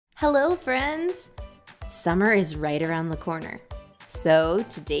Hello friends! Summer is right around the corner. So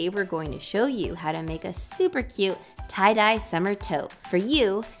today we're going to show you how to make a super cute tie-dye summer tote for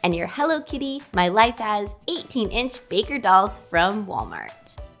you and your Hello Kitty My Life As 18-inch Baker dolls from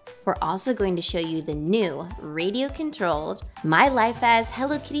Walmart. We're also going to show you the new radio-controlled My Life As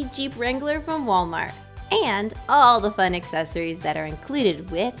Hello Kitty Jeep Wrangler from Walmart and all the fun accessories that are included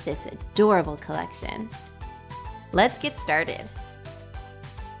with this adorable collection. Let's get started.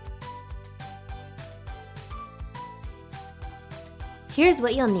 Here's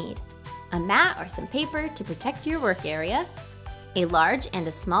what you'll need: a mat or some paper to protect your work area, a large and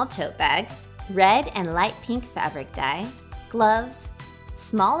a small tote bag, red and light pink fabric dye, gloves,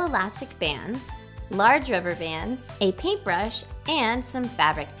 small elastic bands, large rubber bands, a paintbrush, and some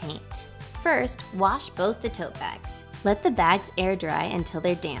fabric paint. First, wash both the tote bags. Let the bags air dry until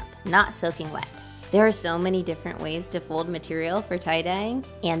they're damp, not soaking wet. There are so many different ways to fold material for tie-dyeing,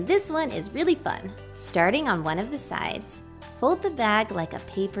 and this one is really fun. Starting on one of the sides, fold the bag like a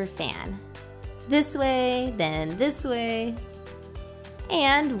paper fan. This way, then this way.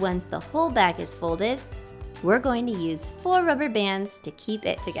 And once the whole bag is folded, we're going to use 4 rubber bands to keep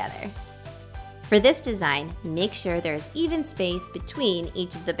it together. For this design, make sure there's even space between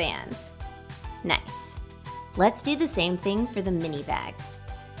each of the bands. Nice. Let's do the same thing for the mini bag.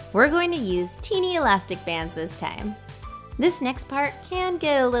 We're going to use teeny elastic bands this time. This next part can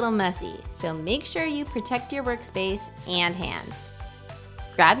get a little messy, so make sure you protect your workspace and hands.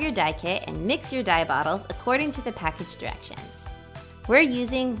 Grab your dye kit and mix your dye bottles according to the package directions. We're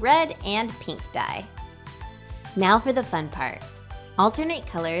using red and pink dye. Now for the fun part. Alternate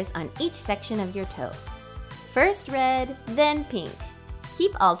colors on each section of your tote. First red, then pink.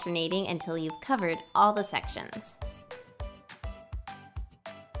 Keep alternating until you've covered all the sections.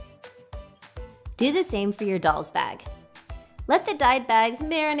 Do the same for your doll's bag. Let the dyed bags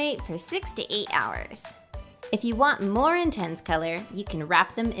marinate for 6 to 8 hours. If you want more intense color, you can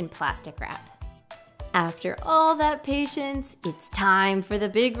wrap them in plastic wrap. After all that patience, it's time for the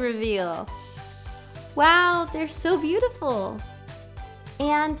big reveal. Wow, they're so beautiful!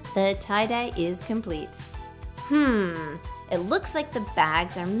 And the tie-dye is complete. It looks like the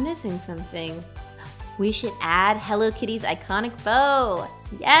bags are missing something. We should add Hello Kitty's iconic bow.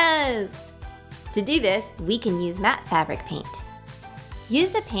 Yes! To do this, we can use matte fabric paint. Use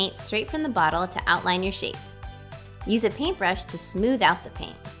the paint straight from the bottle to outline your shape. Use a paintbrush to smooth out the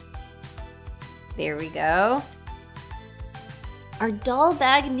paint. There we go. Our doll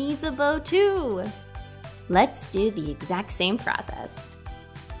bag needs a bow too. Let's do the exact same process.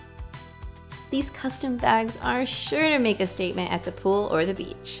 These custom bags are sure to make a statement at the pool or the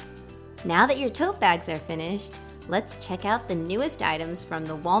beach. Now that your tote bags are finished, let's check out the newest items from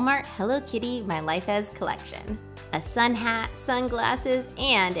the Walmart Hello Kitty My Life As collection. A sun hat, sunglasses,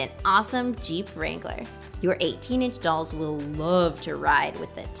 and an awesome Jeep Wrangler. Your 18-inch dolls will love to ride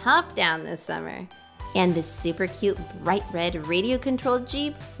with the top down this summer. And this super cute bright red radio-controlled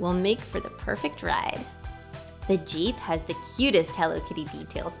Jeep will make for the perfect ride. The Jeep has the cutest Hello Kitty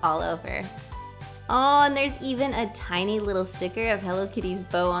details all over. Oh, and there's even a tiny little sticker of Hello Kitty's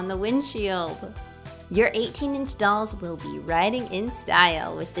bow on the windshield. Your 18-inch dolls will be riding in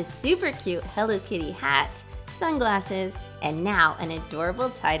style with this super cute Hello Kitty hat, sunglasses, and now an adorable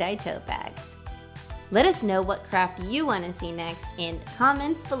tie-dye tote bag. Let us know what craft you want to see next in the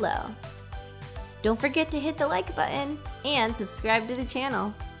comments below. Don't forget to hit the like button and subscribe to the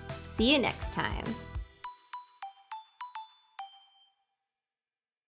channel. See you next time.